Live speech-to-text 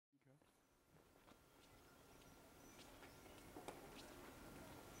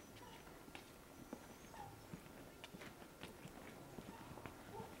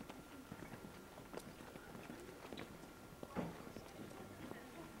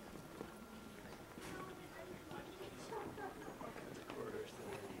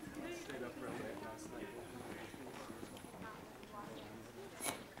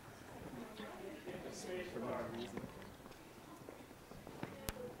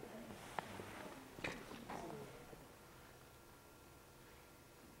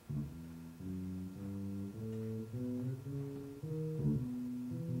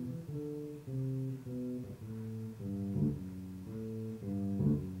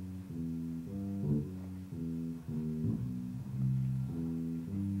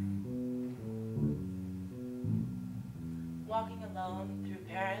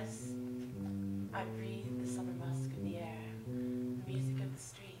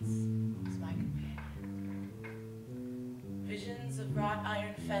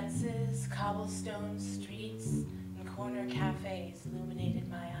fences, cobblestone streets, and corner cafes illuminated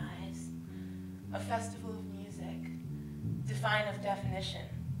my eyes. A festival of music, defined of definition,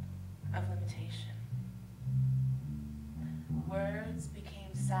 of limitation. Words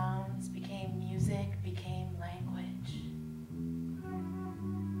became sounds, became music, became language.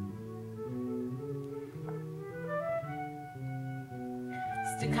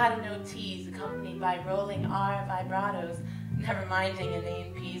 Staccato note T's accompanied by rolling R vibratos, never minding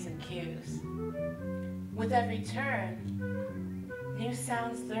inane P's and Q's. With every turn, new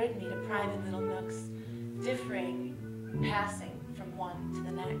sounds lured me to private little nooks, differing, passing from one to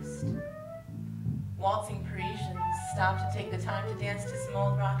the next. Waltzing Parisians stopped to take the time to dance to some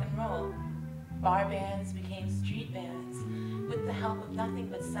old rock and roll. Bar bands became street bands, with the help of nothing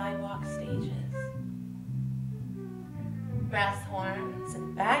but sidewalk stages. Brass horns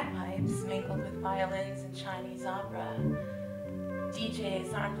and bagpipes mingled with violins and Chinese opera.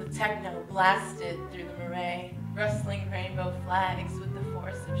 DJs armed with techno blasted through the marais, rustling rainbow flags with the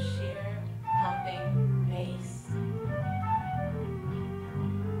force of sheer, pumping bass.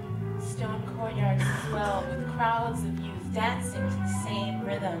 Stone courtyards swelled with crowds of youth dancing to the same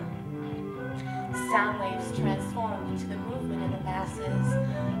rhythm. Sound waves transformed into the movement of the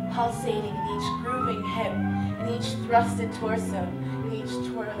masses, pulsating in each grooving hip, in each thrusted torso, in each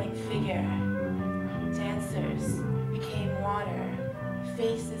twirling figure. Dancers became water,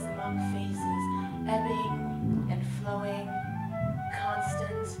 faces among faces, ebbing and flowing,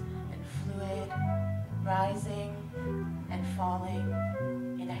 constant and fluid, rising and falling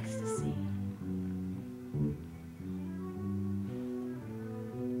in ecstasy.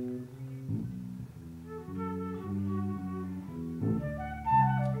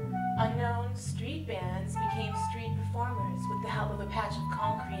 Unknown street bands became street performers with the help of a patch of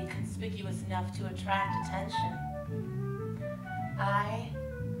concrete conspicuous enough to attract attention. I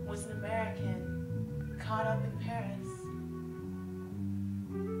was an American caught up in Paris.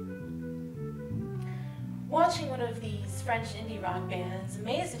 Watching one of these French indie rock bands,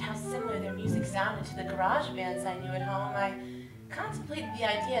 amazed at how similar their music sounded to the garage bands I knew at home, I contemplated the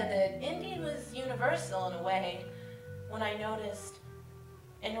idea that indie was universal in a way when I noticed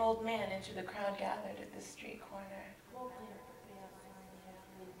an old man enter the crowd gathered at the street corner.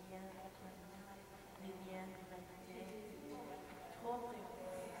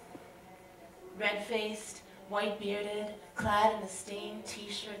 Red-faced, white-bearded, clad in a stained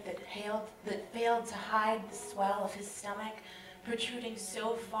t-shirt that failed to hide the swell of his stomach, protruding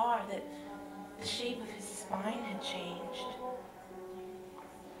so far that the shape of his spine had changed.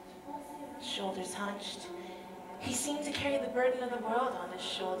 Shoulders hunched, he seemed to carry the burden of the world on his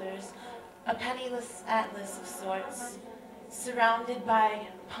shoulders, a penniless atlas of sorts, surrounded by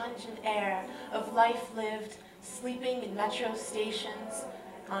pungent air of life lived, sleeping in metro stations,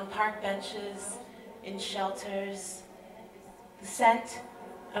 on park benches, in shelters. The scent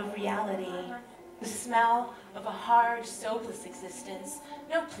of reality, the smell of a hard, soapless existence,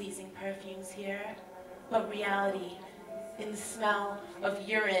 no pleasing perfumes here, but reality in the smell of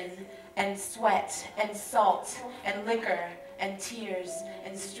urine and sweat and salt and liquor and tears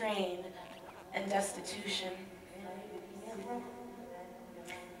and strain and destitution.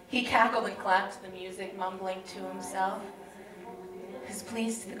 He cackled and clapped to the music, mumbling to himself. His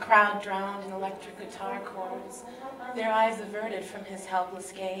pleas to the crowd drowned in electric guitar chords, their eyes averted from his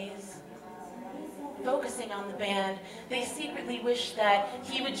helpless gaze. Focusing on the band, they secretly wished that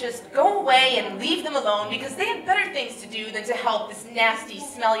he would just go away and leave them alone because they had better things to do than to help this nasty,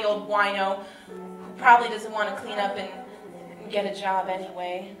 smelly old wino who probably doesn't want to clean up and get a job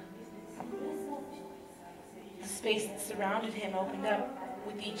anyway. The space that surrounded him opened up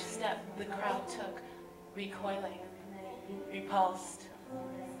with each step the crowd took, recoiling, repulsed.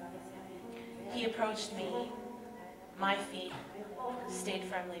 He approached me. My feet stayed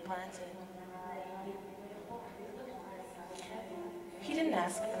firmly planted. He didn't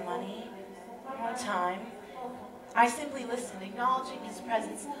ask for money or time. I simply listened, acknowledging his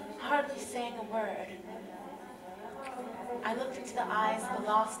presence, hardly saying a word. I looked into the eyes of a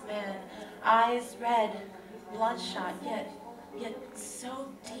lost man, eyes red, bloodshot, yet so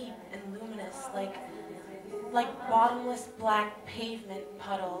deep and luminous, like bottomless black pavement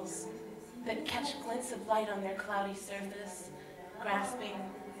puddles that catch a glimpse of light on their cloudy surface, grasping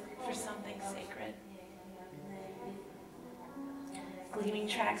for something sacred. Gleaming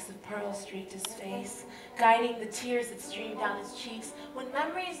tracks of pearl streaked his face, guiding the tears that streamed down his cheeks, when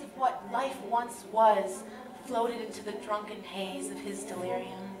memories of what life once was floated into the drunken haze of his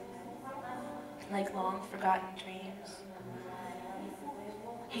delirium, like long-forgotten dreams.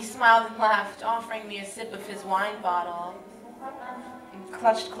 He smiled and laughed, offering me a sip of his wine bottle.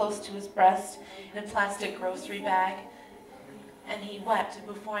 clutched close to his breast in a plastic grocery bag, and he wept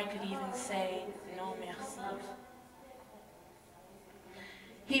before I could even say, "No, merci."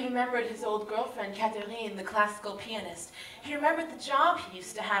 He remembered his old girlfriend, Catherine, the classical pianist. He remembered the job he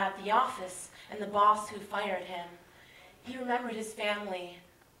used to have, the office, and the boss who fired him. He remembered his family,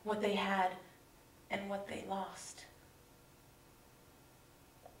 what they had, and what they lost.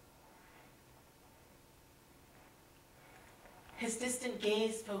 His distant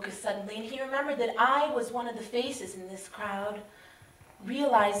gaze focused suddenly, and he remembered that I was one of the faces in this crowd,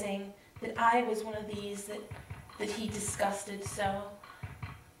 realizing that I was one of these that he disgusted so.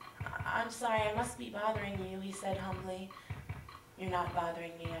 "I'm sorry, I must be bothering you," he said humbly. "You're not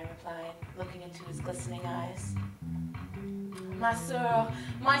bothering me," I replied, looking into his glistening eyes. "Ma sœur,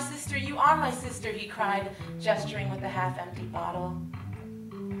 my sister, you are my sister," he cried, gesturing with the half-empty bottle.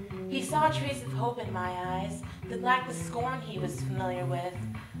 He saw a trace of hope in my eyes that lacked the scorn he was familiar with.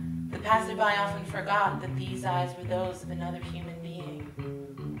 The passerby often forgot that these eyes were those of another human being.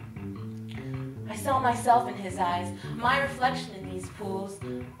 I saw myself in his eyes, my reflection in these pools.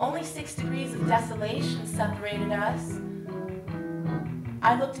 Only 6 degrees of desolation separated us.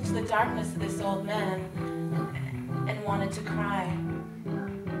 I looked into the darkness of this old man and wanted to cry.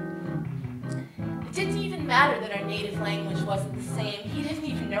 It didn't even matter that our native language wasn't the same. He didn't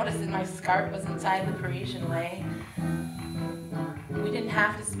even notice that my scarf wasn't tied the Parisian way. We didn't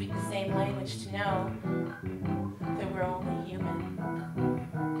have to speak the same language to know that we're only human.